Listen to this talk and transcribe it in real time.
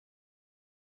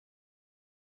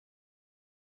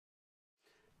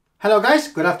Hello guys,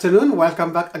 good afternoon.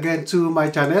 Welcome back again to my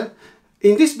channel.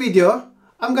 In this video,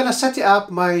 I'm gonna set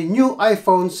up my new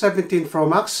iPhone 17 Pro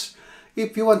Max.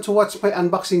 If you want to watch my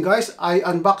unboxing guys, I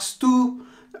unboxed two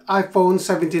iPhone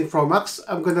 17 Pro Max.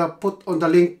 I'm gonna put on the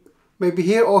link maybe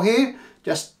here or here.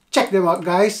 Just check them out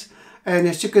guys. And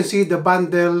as you can see, the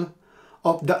bundle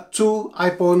of the two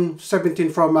iPhone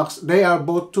 17 Pro Max, they are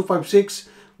both 256.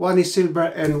 One is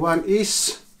silver and one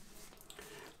is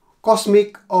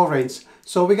cosmic orange.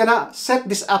 So we're gonna set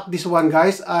this up, this one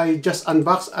guys. I just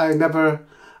unboxed, I never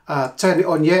turned it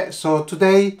on yet. So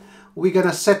today we're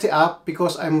gonna set it up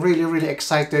because I'm really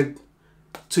excited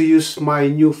to use my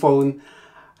new phone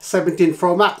 17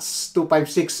 Pro Max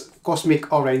 256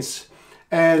 cosmic orange.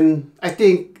 And I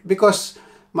think because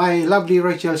my lovely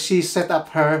Rachel, she set up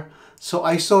her, so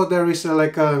I saw there is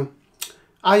like a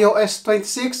iOS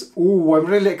 26. Ooh, I'm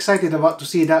really excited about to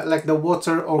see that, like the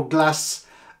water or glass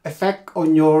effect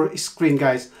on your screen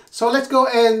guys. So let's go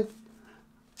and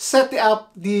set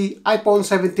up the iPhone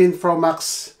 17 Pro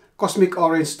Max Cosmic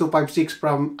Orange 256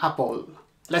 from Apple.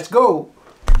 Let's go!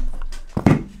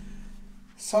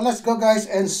 So let's go guys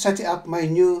and set up my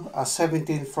new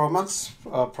 17 Pro Max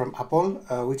from Apple,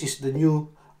 which is the new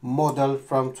model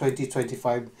from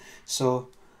 2025. So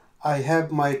I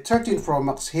have my 13 Pro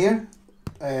Max here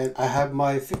and I have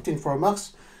my 15 Pro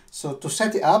Max. So to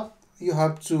set it up, you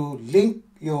have to link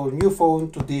your new phone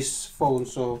to this phone.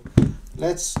 So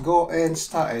let's go and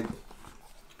start it.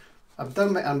 I've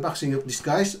done my unboxing of this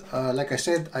guys. Like I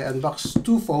said, I unboxed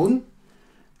two phones,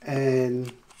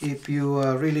 and if you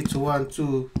really want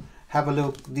to have a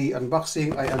look the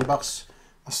unboxing, I unboxed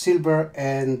a silver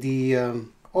and the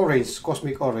orange,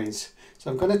 cosmic orange.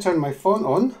 So I'm gonna turn my phone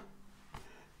on,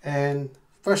 and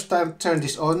first time turn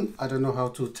this on, I don't know how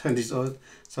to turn this on.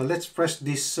 So let's press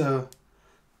this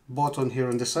button here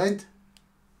on the side.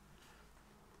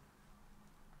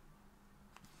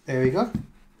 There we go.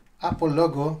 Apple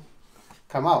logo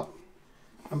come out.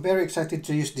 I'm very excited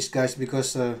to use this guys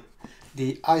because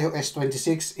the iOS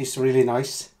 26 is really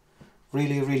nice.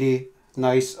 Really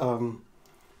nice,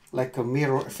 like a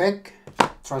mirror effect,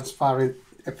 transparent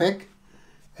effect.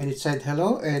 And it said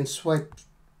hello and swipe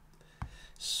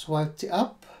it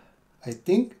up, I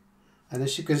think. And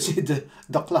as you can see,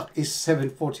 the clock is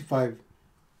 7:45.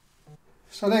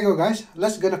 So there you go guys.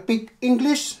 Let's gonna pick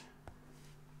English.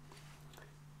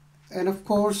 And of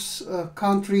course,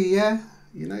 country, yeah,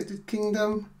 United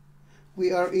Kingdom.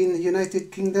 We are in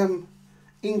United Kingdom,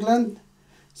 England.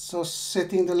 So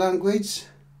setting the language.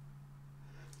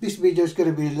 This video is going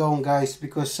to be long, guys,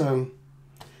 because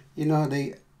you know,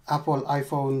 the Apple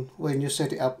iPhone, when you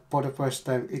set it up for the first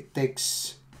time, it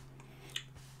takes.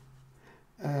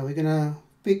 We're gonna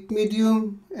pick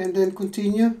medium and then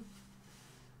continue.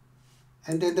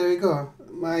 And then there you go.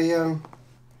 My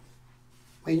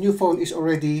new phone is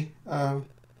already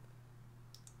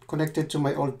connected to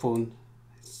my old phone.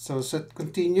 So set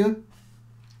continue.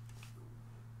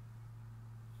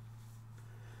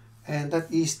 And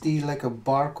that is the like a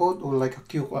barcode or like a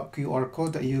QR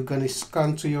code that you're gonna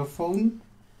scan to your phone.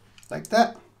 Like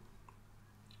that.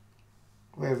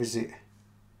 Where is it?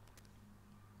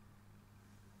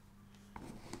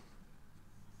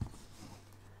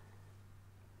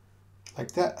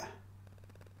 Like that.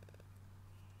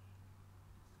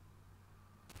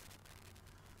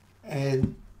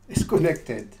 And it's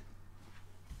connected.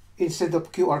 Instead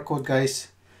of QR code guys,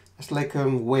 it's like a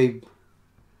wave.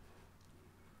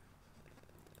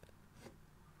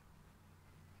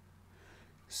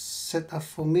 Set up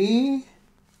for me.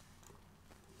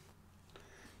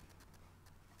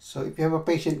 So if you have a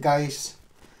patient guys,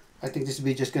 I think this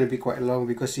video is going to be quite long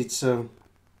because it's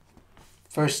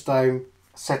first time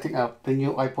setting up the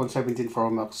new iPhone 17 Pro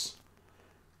Max.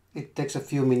 It takes a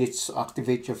few minutes to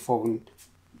activate your phone.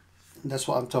 That's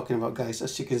what I'm talking about guys,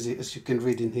 as you can see, as you can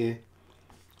read in here.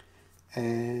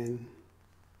 And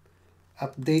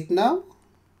update now.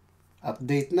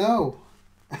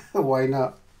 Why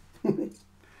not?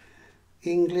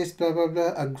 English, blah blah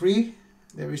blah, agree.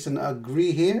 There is an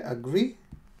agree here, agree.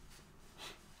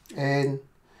 And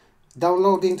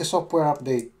downloading the software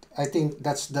update. I think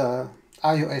that's the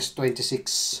iOS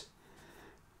 26.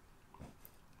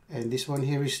 And this one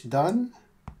here is done.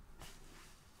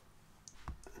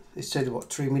 It said about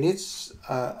 3 minutes.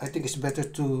 I think it's better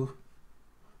to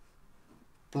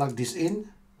plug this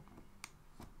in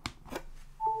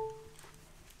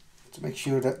to make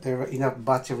sure that there are enough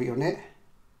battery on it.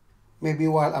 Maybe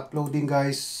while uploading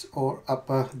guys, or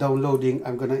downloading,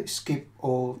 I'm gonna skip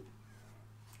or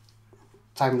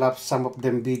time lapse some of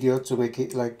them video to make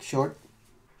it like short.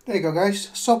 There you go guys,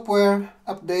 software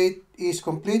update is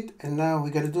complete, and now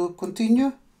we're gonna do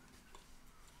continue.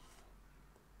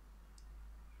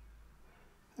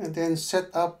 and then set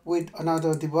up with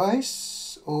another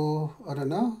device, or I don't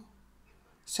know,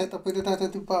 set up with another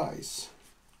device.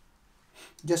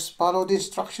 Just follow the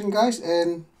instruction, guys,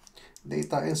 and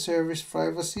data and service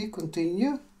privacy,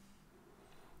 continue.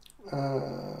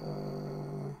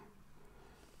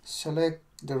 Select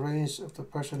the range of the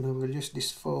person who will use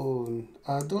this phone.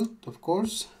 Adult, of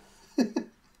course.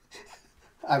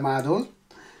 I'm adult.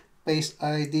 Face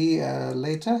ID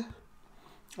later.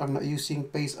 I'm not using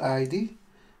Face ID.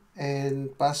 And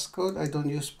passcode, I don't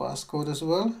use passcode as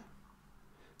well.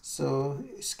 So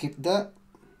skip that.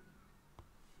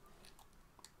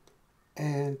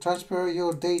 And transfer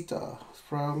your data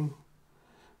from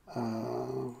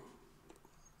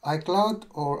iCloud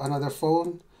or another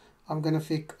phone. I'm gonna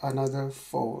pick another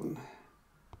phone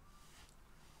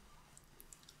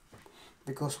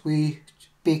because we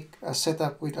pick a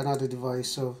setup with another device,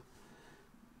 so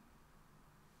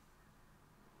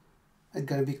I'm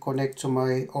gonna be connect to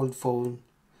my old phone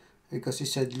because he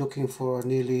said looking for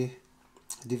nearly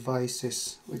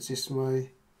devices, which is my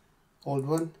old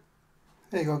one.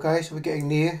 There you go, guys, we're getting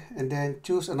near. And then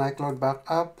choose an iCloud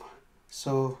backup,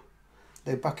 so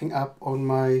they're backing up on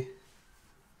my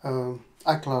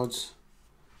iClouds,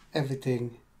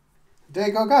 everything. There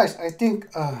you go, guys. I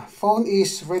think phone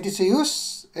is ready to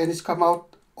use, and it's come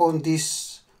out on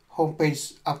this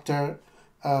homepage after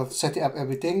setting up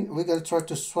everything. We're gonna try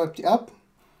to swipe the app,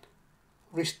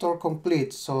 restore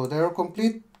complete. So they're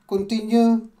complete.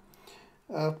 Continue.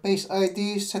 Face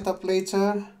ID, setup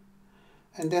later,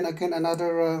 and then again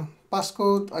another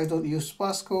passcode. I don't use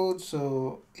passcode,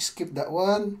 so skip that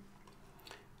one.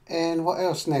 And what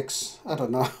else next? I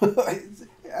don't know.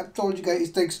 I've told you guys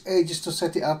it takes ages to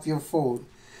set up your phone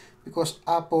because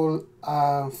Apple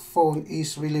phone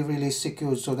is really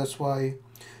secure, so that's why.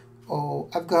 Oh,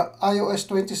 I've got iOS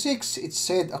 26. It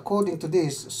said according to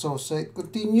this, so say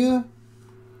continue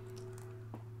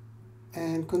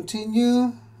and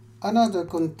continue, another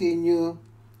continue,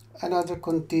 another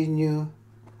continue.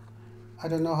 I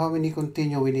don't know how many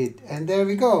continue we need, and there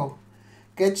we go.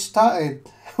 Get started.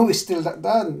 We're still not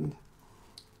done.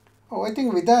 Oh, I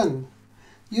think we're done.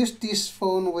 Use this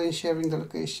phone when sharing the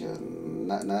location.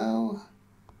 Not now.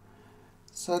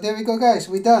 So there we go, guys.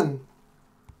 We're done.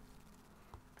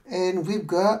 And we've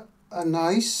got a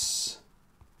nice...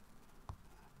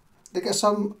 They got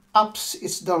some apps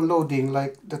it's downloading,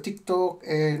 like the TikTok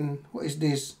and what is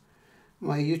this?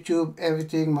 My YouTube,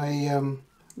 everything. My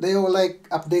they all like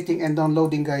updating and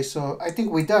downloading, guys. So I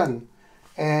think we're done.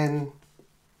 And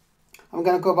I'm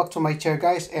gonna go back to my chair,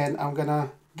 guys, and I'm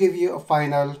gonna give you a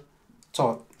final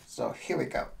thought. So here we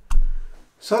go.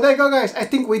 So there you go, guys. I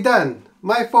think we're done.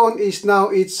 My phone is now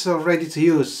ready to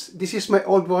use. This is my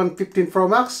old one, 15 Pro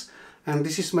Max, and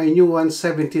this is my new one,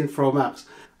 17 Pro Max.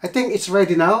 I think it's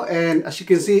ready now, and as you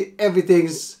can see, everything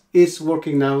is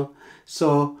working now.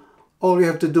 So all we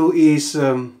have to do is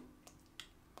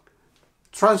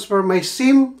transfer my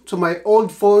SIM to my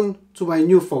old phone to my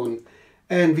new phone.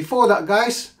 And before that,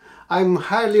 guys, I'm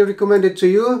highly recommended to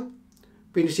you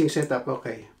finishing setup.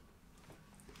 Okay.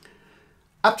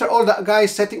 After all that,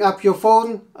 guys, setting up your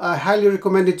phone, I highly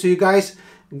recommend it to you guys.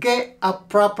 Get a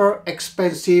proper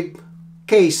expensive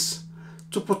case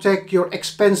to protect your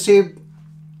expensive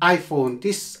iPhone.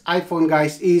 This iPhone,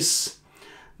 guys, is,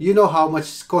 you know how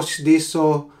much it costs this.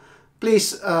 So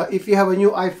please, if you have a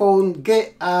new iPhone,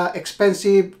 get a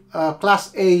expensive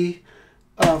Class A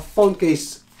phone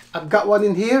case. I've got one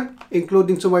in here,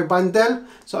 including to my bundle.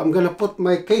 So I'm gonna put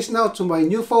my case now to my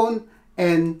new phone,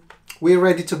 and we're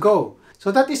ready to go.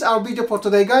 So that is our video for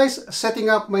today, guys. Setting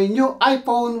up my new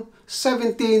iPhone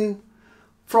 17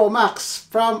 Pro Max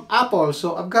from Apple.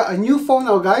 So I've got a new phone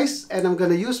now, guys, and I'm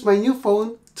gonna use my new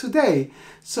phone today.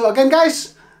 So again,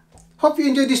 guys, hope you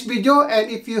enjoyed this video, and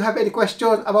if you have any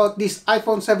question about this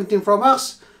iPhone 17 Pro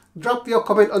Max, drop your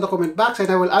comment on the comment box and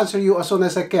I will answer you as soon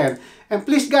as I can. And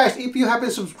please, guys, if you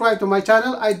haven't subscribed to my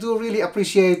channel, I do really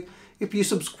appreciate if you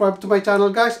subscribe to my channel,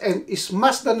 guys, and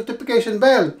smash the notification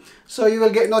bell so you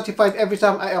will get notified every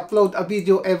time I upload a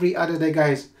video every other day,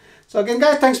 guys. So again,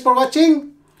 guys, thanks for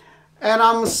watching, and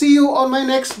I'll see you on my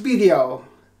next video.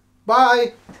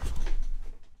 Bye.